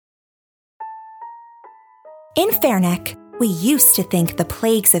In Fairneck, we used to think the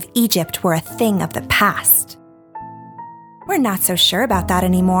plagues of Egypt were a thing of the past. We're not so sure about that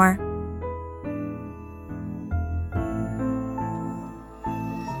anymore.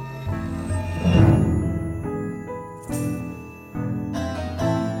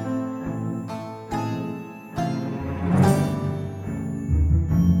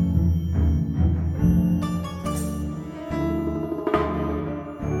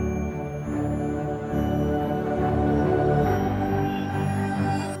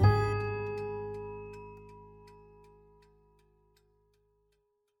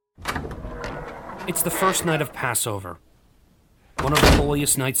 It's the first night of Passover, one of the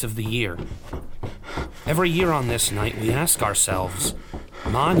holiest nights of the year. Every year on this night, we ask ourselves,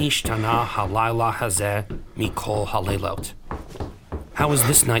 Ma nishtana halayla hazeh mikol halaylot. How is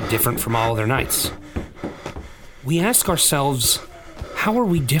this night different from all other nights? We ask ourselves, how are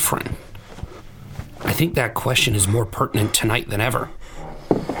we different? I think that question is more pertinent tonight than ever.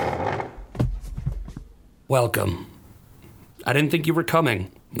 Welcome. I didn't think you were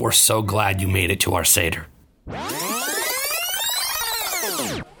coming. We're so glad you made it to our Seder.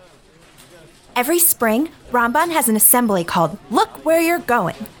 Every spring, Ramban has an assembly called Look Where You're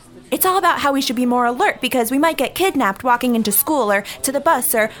Going. It's all about how we should be more alert because we might get kidnapped walking into school or to the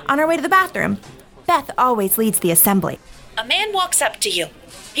bus or on our way to the bathroom. Beth always leads the assembly. A man walks up to you.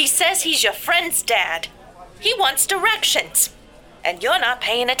 He says he's your friend's dad. He wants directions. And you're not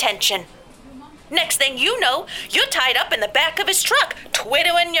paying attention. Next thing you know, you're tied up in the back of his truck,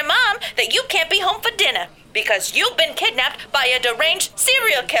 twittering your mom that you can't be home for dinner because you've been kidnapped by a deranged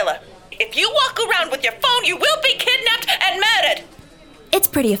serial killer. If you walk around with your phone, you will be kidnapped and murdered. It's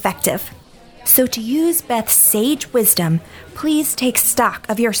pretty effective. So to use Beth's sage wisdom, please take stock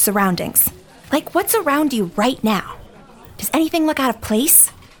of your surroundings. Like what's around you right now? Does anything look out of place?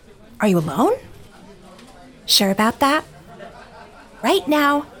 Are you alone? Sure about that? Right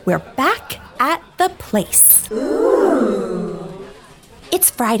now, we're back at the place. Ooh. It's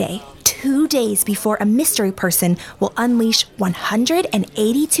Friday, 2 days before a mystery person will unleash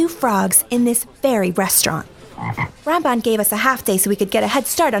 182 frogs in this very restaurant. Ramban gave us a half day so we could get a head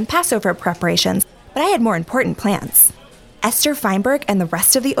start on Passover preparations, but I had more important plans. Esther Feinberg and the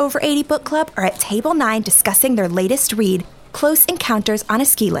rest of the Over 80 book club are at Table 9 discussing their latest read, Close Encounters on a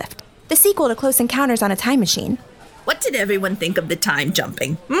Ski Lift, the sequel to Close Encounters on a Time Machine. What did everyone think of the time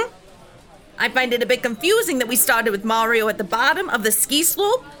jumping, I find it a bit confusing that we started with Mario at the bottom of the ski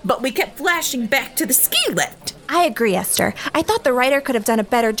slope, but we kept flashing back to the ski lift. I agree, Esther. I thought the writer could have done a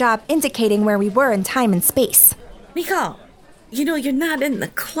better job indicating where we were in time and space. Michal, you're not in the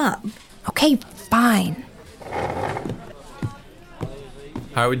club. Okay, fine.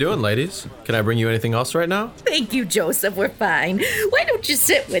 How are we doing, ladies? Can I bring you anything else right now? Thank you, Joseph. We're fine. Why don't you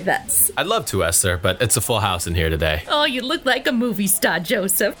sit with us? I'd love to, Esther, but it's a full house in here today. Oh, you look like a movie star,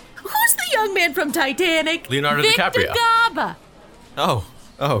 Joseph. Who's the young man from Titanic? Leonardo Victor DiCaprio. Garber.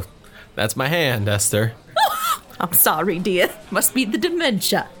 Oh, that's my hand, Esther. Oh, I'm sorry, dear. Must be the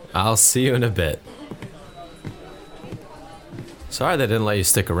dementia. I'll see you in a bit. Sorry they didn't let you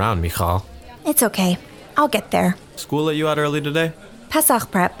stick around, Michal. It's okay. I'll get there. School let you out early today?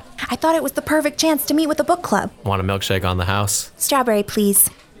 Pesach prep. I thought it was the perfect chance to meet with the book club. Want a milkshake on the house? Strawberry, please.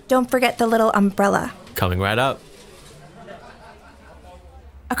 Don't forget the little umbrella. Coming right up.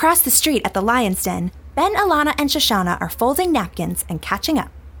 Across the street at the Lion's Den, Ben, Ilana, and Shoshana are folding napkins and catching up.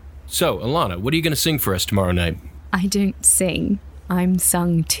 So, Ilana, what are you going to sing for us tomorrow night? I don't sing. I'm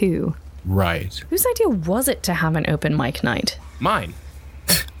sung too. Right. Whose idea was it to have an open mic night? Mine.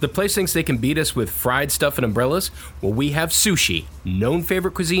 The place thinks they can beat us with fried stuff and umbrellas. Well, we have sushi, known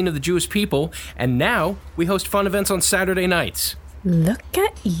favorite cuisine of the Jewish people, and now we host fun events on Saturday nights. Look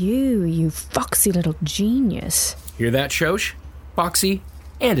at you foxy little genius. Hear that, Shosh? Foxy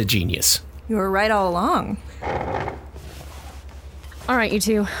and a genius. You were right all along. All right, you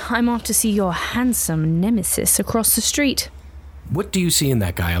two. I'm off to see your handsome nemesis across the street. What do you see in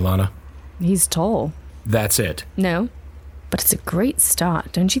that guy, Ilana? He's tall. That's it. No, but it's a great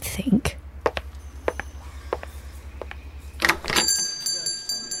start, don't you think?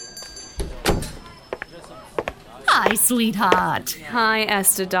 Hi, sweetheart. Hi,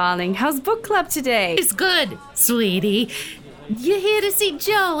 Esther, darling. How's book club today? It's good, sweetie. You here to see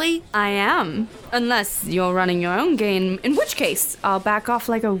Joey? I am. Unless you're running your own game, in which case I'll back off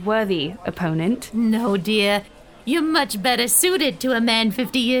like a worthy opponent. No, dear. You're much better suited to a man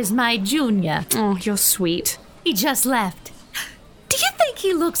 50 years my junior. Oh, you're sweet. He just left. Do you think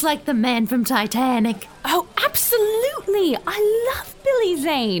he looks like the man from Titanic? Oh, absolutely. I love Billy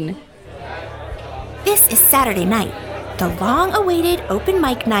Zane. This is Saturday night, the long-awaited open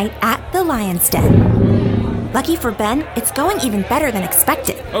mic night at the Lion's Den. Lucky for Ben, it's going even better than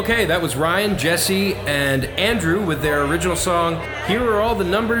expected. Okay, that was Ryan, Jesse, and Andrew with their original song, Here Are All the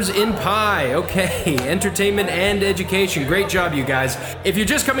Numbers in Pi. Okay, entertainment and education. Great job, you guys. If you're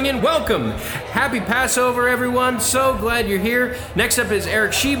just coming in, welcome. Happy Passover, everyone. So glad you're here. Next up is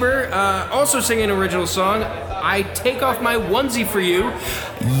Eric Schieber, also singing an original song, I Take Off My Onesie For You.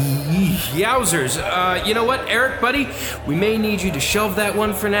 Yowzers. You know what, Eric, buddy? We may need you to shelve that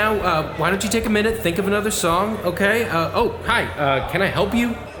one for now. Why don't you take a minute, think of another song, okay? Hi. Can I help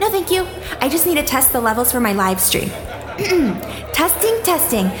you? No, thank you. I just need to test the levels for my live stream.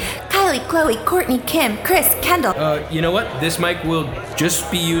 Testing. Kylie, Chloe, Courtney, Kim, Chris, Kendall. You know what? This mic will just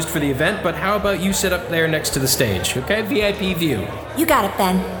be used for the event, but how about you sit up there next to the stage, okay? VIP view. You got it,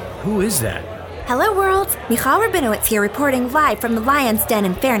 Ben. Who is that? Hello, world. Michal Rabinowitz here reporting live from the Lion's Den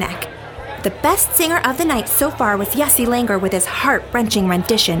in Fairneck. The best singer of the night so far was Yossi Langer with his heart-wrenching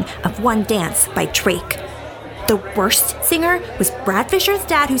rendition of One Dance by Drake. The worst singer was Brad Fisher's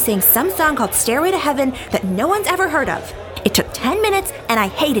dad, who sang some song called Stairway to Heaven that no one's ever heard of. It took 10 minutes and I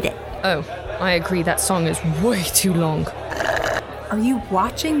hated it. Oh, I agree, that song is way too long. Are you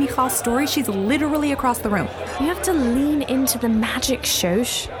watching Michal's story? She's literally across the room. You have to lean into the magic,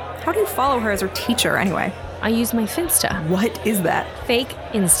 Shosh. How do you follow her as her teacher, anyway? I use my Finsta. What is that? Fake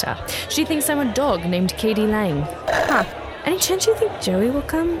Insta. She thinks I'm a dog named Katie Lang. Huh. Any chance you think Joey will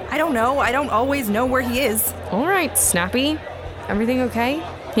come? I don't know. I don't always know where he is. All right, Snappy. Everything okay?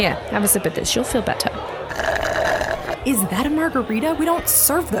 Here, have a sip of this. You'll feel better. Is that a margarita? We don't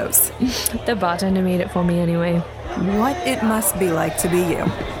serve those. The bartender made it for me anyway. What it must be like to be you.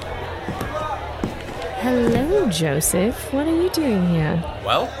 Hello, Joseph. What are you doing here?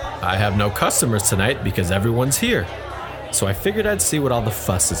 Well, I have no customers tonight because everyone's here. So I figured I'd see what all the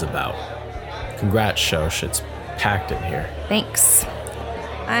fuss is about. Congrats, Shosh. It's packed in here. Thanks.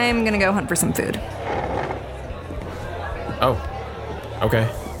 I'm gonna go hunt for some food. Oh, okay.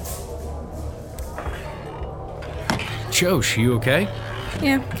 Shosh, you okay?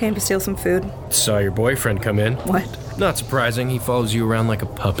 Yeah, came to steal some food. Saw your boyfriend come in. What? Not surprising, he follows you around like a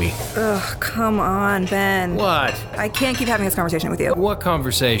puppy. Ugh, come on, Ben. What? I can't keep having this conversation with you. What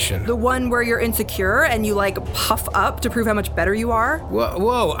conversation? The one where you're insecure and you, puff up to prove how much better you are?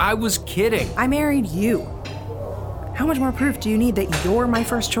 Whoa, I was kidding. I married you. How much more proof do you need that you're my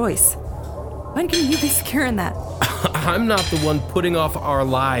first choice? When can you be secure in that? I'm not the one putting off our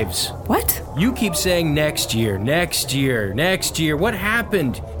lives. What? You keep saying next year. What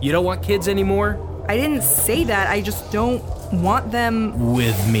happened? You don't want kids anymore? I didn't say that. I just don't want them...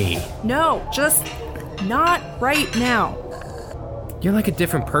 With me. No, just not right now. You're like a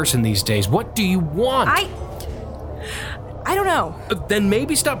different person these days. What do you want? I don't know. Then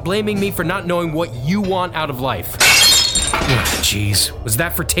maybe stop blaming me for not knowing what you want out of life. Jeez. Was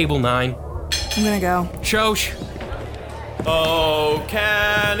that for table 9? I'm gonna go. Shosh. Oh,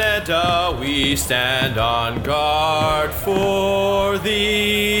 Canada, we stand on guard for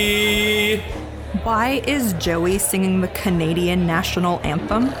thee. Why is Joey singing the Canadian national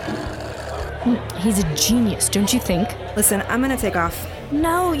anthem? He's a genius, don't you think? Listen, I'm gonna take off.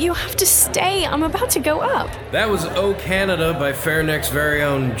 No, you have to stay. I'm about to go up. That was Oh Canada by Fairneck's very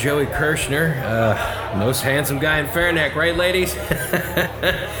own Joey Kirshner. Most handsome guy in Fairneck, right, ladies?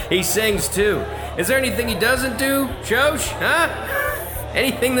 He sings, too. Is there anything he doesn't do, Shosh? Huh?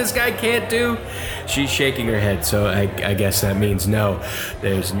 Anything this guy can't do? She's shaking her head, so I guess that means no.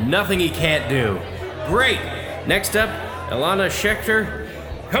 There's nothing he can't do. Great! Next up, Ilana Schechter.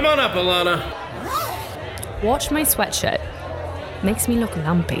 Come on up, Ilana. Watch my sweatshirt. Makes me look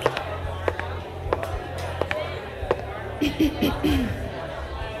lumpy.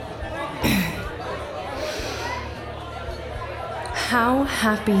 How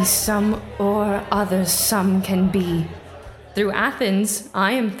happy some or other some can be. Through Athens,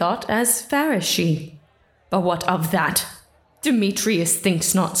 I am thought as Pharisee. But what of that? Demetrius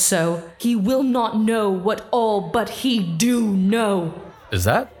thinks not so. He will not know what all but he do know. Is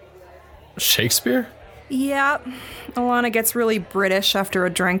that Shakespeare? Yeah, Ilana gets really British after a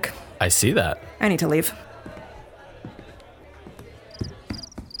drink. I see that. I need to leave.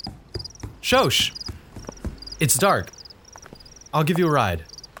 Shosh! It's dark. I'll give you a ride.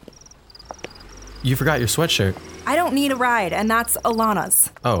 You forgot your sweatshirt. I don't need a ride, and that's Ilana's.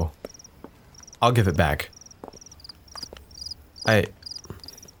 Oh. I'll give it back.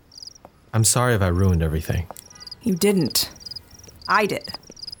 I'm sorry if I ruined everything. You didn't. I did.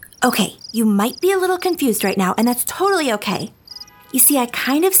 Okay, you might be a little confused right now, and that's totally okay. You see, I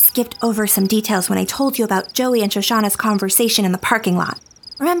kind of skipped over some details when I told you about Joey and Shoshana's conversation in the parking lot.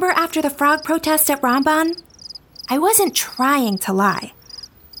 Remember after the frog protest at Ramban? I wasn't trying to lie.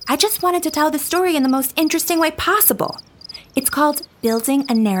 I just wanted to tell the story in the most interesting way possible. It's called building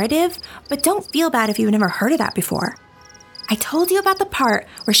a narrative, but don't feel bad if you've never heard of that before. I told you about the part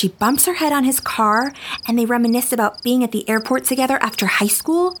where she bumps her head on his car and they reminisce about being at the airport together after high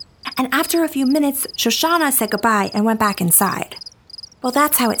school. And after a few minutes, Shoshana said goodbye and went back inside. Well,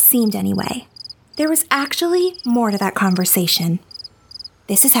 that's how it seemed anyway. There was actually more to that conversation.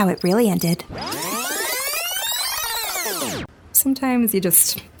 This is how it really ended. Sometimes you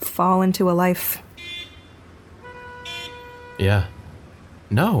just fall into a life. Yeah.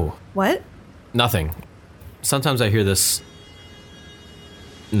 No. What? Nothing. Sometimes I hear this.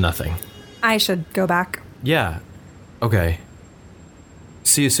 Nothing. I should go back. Yeah. Okay.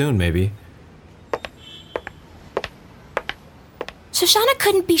 See you soon, maybe. Shoshana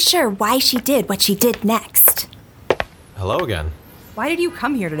couldn't be sure why she did what she did next. Hello again. Why did you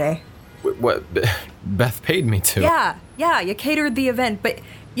come here today? What? Beth paid me to. Yeah, you catered the event, but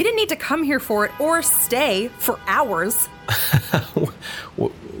you didn't need to come here for it or stay for hours.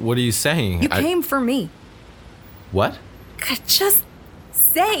 What are you saying? You came for me. What? Just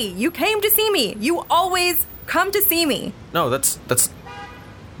say you came to see me. You always come to see me. No, that's...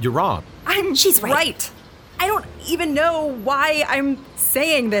 You're wrong. She's right. I don't even know why I'm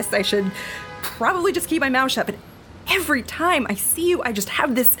saying this. I should probably just keep my mouth shut, but every time I see you, I just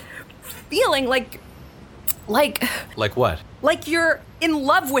have this feeling like... Like what? Like you're in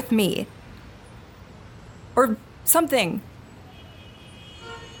love with me. Or something.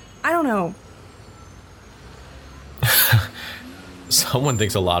 I don't know. Someone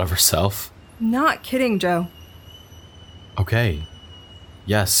thinks a lot of herself. Not kidding, Joe. Okay.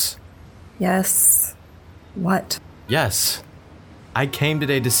 Yes. Yes. What? Yes. I came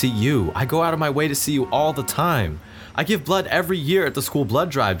today to see you. I go out of my way to see you all the time. I give blood every year at the school blood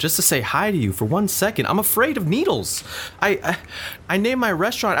drive just to say hi to you for 1 second. I'm afraid of needles. I named my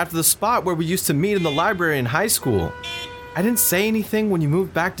restaurant after the spot where we used to meet in the library in high school. I didn't say anything when you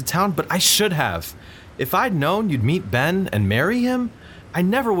moved back to town, but I should have. If I'd known you'd meet Ben and marry him, I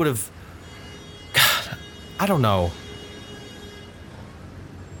never would have... God, I don't know.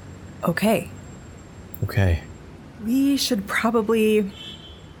 Okay. Okay. We should probably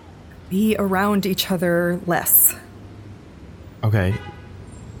be around each other less. Okay.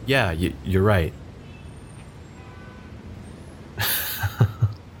 Yeah, you're right.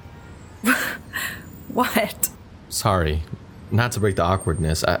 What? Sorry. Not to break the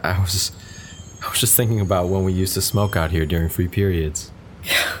awkwardness. I was just thinking about when we used to smoke out here during free periods.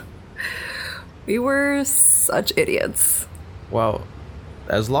 We were such idiots. Well,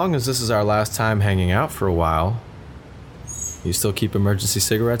 as long as this is our last time hanging out for a while, you still keep emergency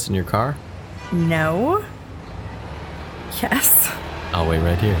cigarettes in your car? No. Yes. I'll wait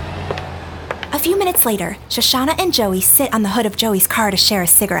right here. A few minutes later, Shoshana and Joey sit on the hood of Joey's car to share a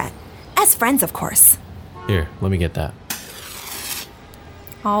cigarette. As friends, of course. Here, let me get that.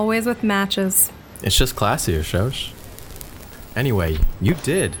 Always with matches. It's just classier, Shosh. Anyway, you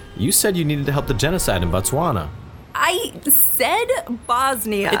did. You said you needed to help the genocide in Botswana. I said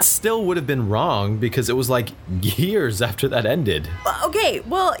Bosnia. It still would have been wrong because it was like years after that ended. Okay,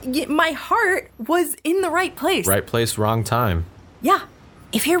 well, my heart was in the right place. Right place, wrong time. Yeah.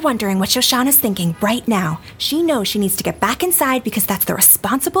 If you're wondering what Shoshana's thinking right now, she knows she needs to get back inside because that's the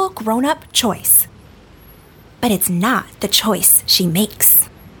responsible, grown-up choice. But it's not the choice she makes.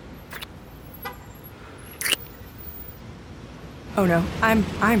 Oh no,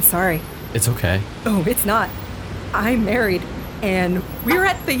 I'm sorry. It's okay. Oh, it's not. I'm married, and we're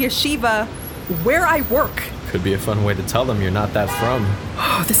at the yeshiva where I work. Could be a fun way to tell them you're not that from.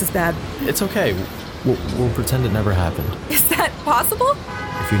 Oh, this is bad. It's okay. We'll pretend it never happened. Is that possible?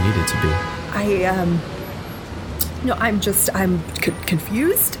 If you need it to be. No, I'm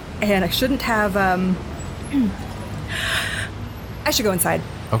confused, and I shouldn't have, I should go inside.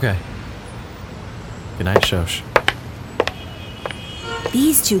 Okay. Good night, Shosh.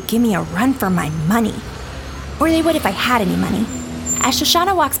 These two give me a run for my money. Or they would if I had any money. As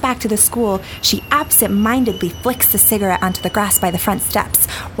Shoshana walks back to the school, she absent-mindedly flicks the cigarette onto the grass by the front steps,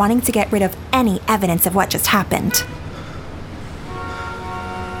 wanting to get rid of any evidence of what just happened.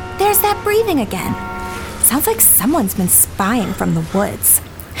 There's that breathing again. Sounds like someone's been spying from the woods.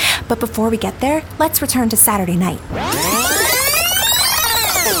 But before we get there, let's return to Saturday night.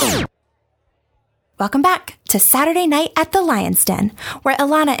 Welcome back to Saturday night at the Lion's Den, where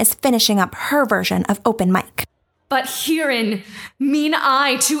Ilana is finishing up her version of open mic. But herein mean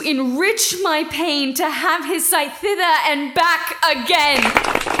I to enrich my pain to have his sight thither and back again.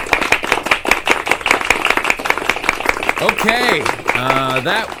 Okay,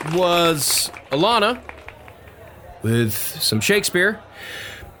 that was Ilana with some Shakespeare.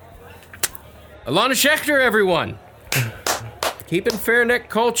 Ilana Schechter, everyone. Keeping Fairneck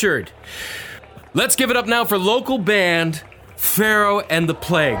cultured. Let's give it up now for local band Pharoah and the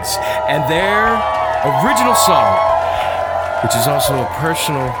Plagues and their original song, which is also a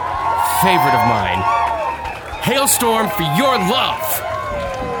personal favorite of mine. Hailstorm for Your Love.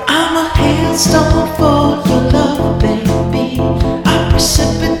 I'm a hailstorm for your love, baby. I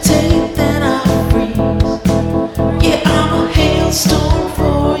precipitate, then I freeze. Yeah, I'm a hailstorm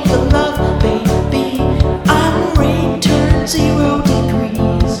for your love, baby. I'm rain turn 0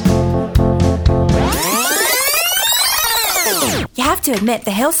 degrees. You have to admit,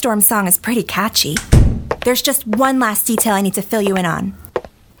 the Hailstorm song is pretty catchy. There's just one last detail I need to fill you in on.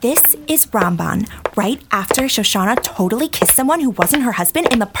 This is Ramban, right after Shoshana totally kissed someone who wasn't her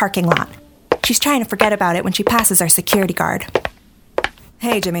husband in the parking lot. She's trying to forget about it when she passes our security guard.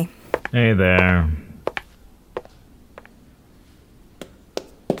 Hey, Jimmy. Hey there.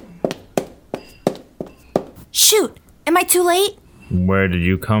 Shoot, am I too late? Where did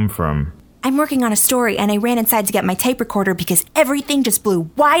you come from? I'm working on a story and I ran inside to get my tape recorder because everything just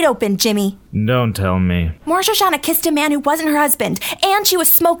blew wide open, Jimmy. Don't tell me. More Shoshana kissed a man who wasn't her husband, and she was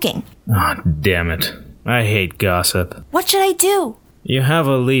smoking. Ah, damn it. I hate gossip. What should I do? You have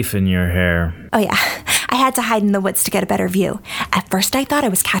a leaf in your hair. Oh yeah, I had to hide in the woods to get a better view. At first I thought I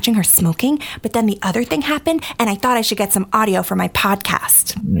was catching her smoking, but then the other thing happened and I thought I should get some audio for my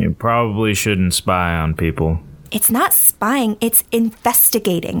podcast. You probably shouldn't spy on people. It's not spying, it's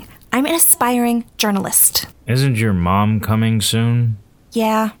investigating. I'm an aspiring journalist. Isn't your mom coming soon?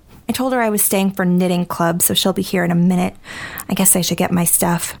 Yeah, I told her I was staying for knitting club, so she'll be here in a minute. I guess I should get my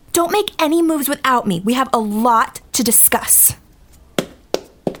stuff. Don't make any moves without me. We have a lot to discuss.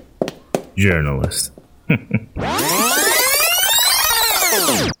 Journalist.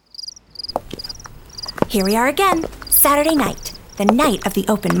 Here we are again, Saturday night, the night of the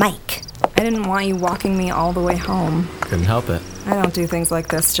open mic. I didn't want you walking me all the way home. Couldn't help it. I don't do things like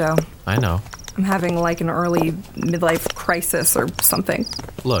this, Joe. I know. I'm having like an early midlife crisis or something.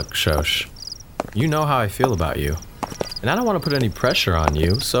 Look, Shosh, you know how I feel about you. And I don't want to put any pressure on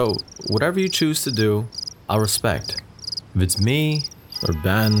you, so whatever you choose to do, I'll respect. If it's me or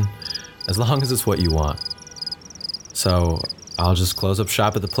Ben, as long as it's what you want. So I'll just close up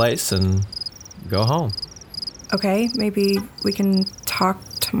shop at the place and go home. Okay, maybe we can talk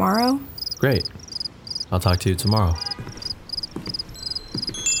tomorrow? Great. I'll talk to you tomorrow.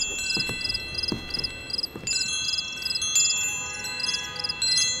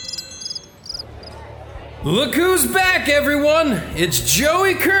 Look who's back, everyone! It's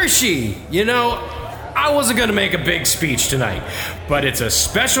Joey Kershey. You know, I wasn't gonna make a big speech tonight, but it's a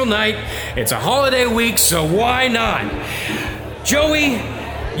special night, it's a holiday week, so why not? Joey,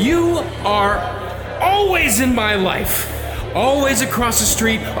 you are always in my life. Always across the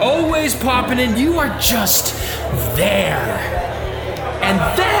street, always popping in. You are just there. And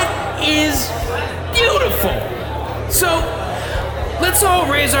that is beautiful. So, let's all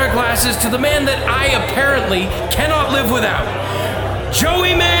raise our glasses to the man that I apparently cannot live without.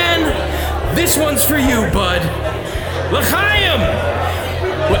 Joey, man, this one's for you, bud. L'chaim!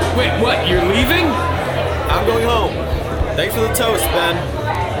 What, you're leaving? I'm going home. Thanks for the toast, Ben.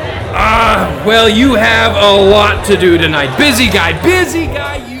 Well, you have a lot to do tonight. Busy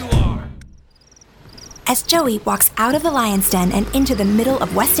guy you are. As Joey walks out of the Lion's Den and into the middle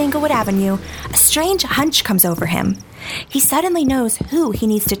of West Englewood Avenue, a strange hunch comes over him. He suddenly knows who he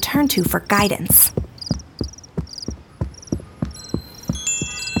needs to turn to for guidance.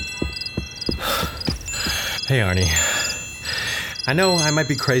 Hey, Arnie. I know I might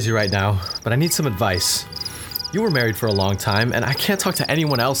be crazy right now, but I need some advice. You were married for a long time, and I can't talk to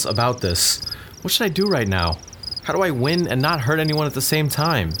anyone else about this. What should I do right now? How do I win and not hurt anyone at the same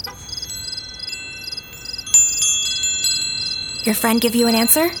time? Your friend give you an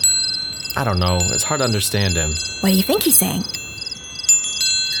answer? I don't know. It's hard to understand him. What do you think he's saying?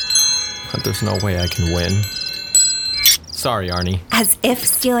 But there's no way I can win. Sorry, Arnie. As if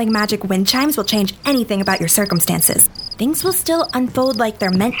stealing magic wind chimes will change anything about your circumstances. Things will still unfold like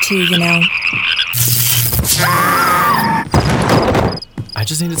they're meant to, you know. I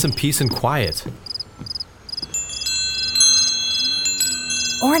just needed some peace and quiet.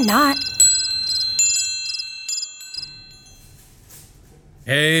 Or not.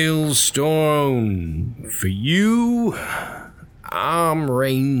 Hailstone for you. I'm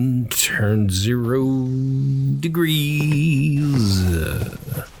rain turn 0 degrees.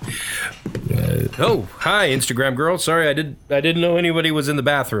 Oh, hi, Instagram girl. Sorry, I didn't know anybody was in the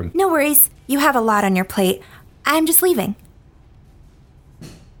bathroom. No worries. You have a lot on your plate. I'm just leaving.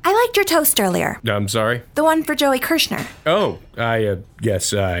 I liked your toast earlier. I'm sorry? The one for Joey Kirshner. Oh,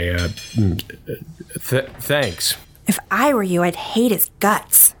 thanks. If I were you, I'd hate his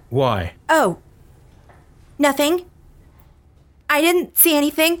guts. Why? Oh. Nothing. I didn't see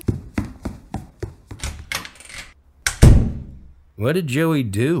anything. What did Joey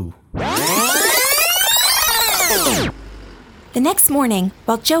do? The next morning,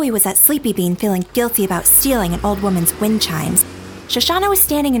 while Joey was at Sleepy Bean feeling guilty about stealing an old woman's wind chimes, Shoshana was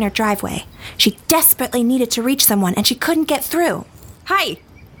standing in her driveway. She desperately needed to reach someone, and she couldn't get through. Hi,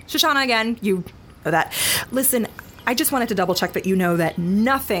 Shoshana again. You know that. Listen, I just wanted to double check that you know that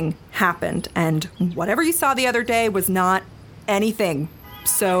nothing happened, and whatever you saw the other day was not anything.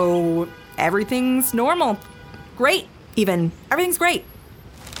 So everything's normal. Great, even. Everything's great.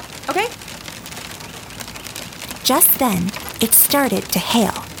 Okay? Just then, it started to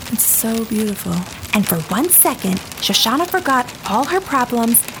hail. It's so beautiful. And for 1 second, Shoshana forgot all her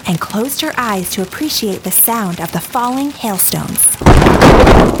problems and closed her eyes to appreciate the sound of the falling hailstones.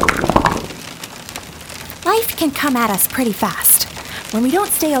 Life can come at us pretty fast. When we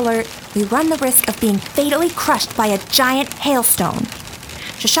don't stay alert, we run the risk of being fatally crushed by a giant hailstone.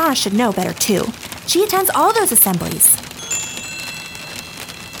 Shoshana should know better too. She attends all those assemblies.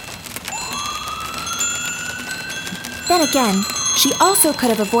 Then again, she also could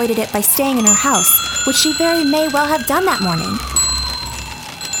have avoided it by staying in her house, which she very may well have done that morning.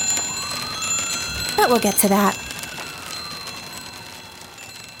 But we'll get to that.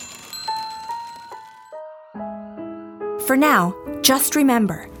 For now, just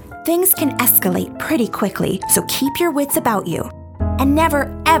remember, things can escalate pretty quickly, so keep your wits about you. And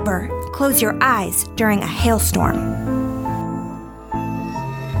never, ever close your eyes during a hailstorm.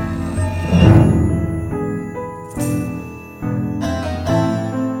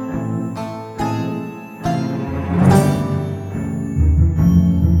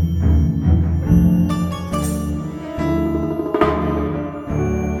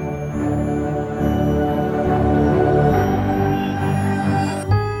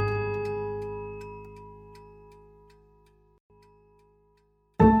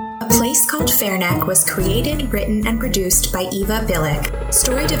 Fairneck was created, written, and produced by Eva Billick.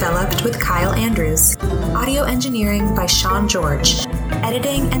 Story developed with Kyle Andrews. Audio engineering by Sean George.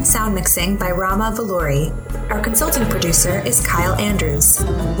 Editing and sound mixing by Rama Valuri. Our consulting producer is Kyle Andrews.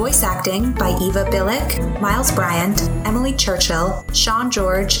 Voice acting by Eva Billick, Miles Bryant, Emily Churchill, Sean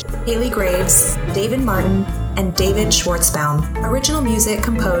George, Haley Graves, David Martin, and David Schwartzbaum. Original music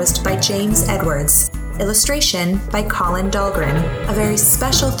composed by James Edwards. Illustration by Colin Dahlgren. A very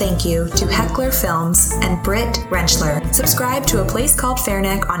special thank you to Heckler Films and Britt Rentschler. Subscribe to A Place Called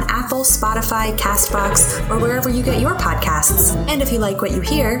Fairneck on Apple, Spotify, CastBox, or wherever you get your podcasts. And if you like what you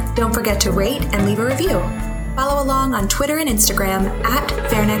hear, don't forget to rate and leave a review. Follow along on Twitter and Instagram at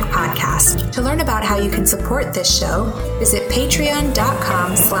Fairneck Podcast. To learn about how you can support this show, visit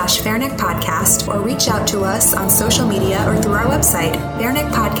patreon.com/Fairneck Podcast or reach out to us on social media or through our website,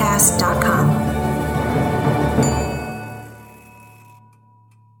 fairneckpodcast.com.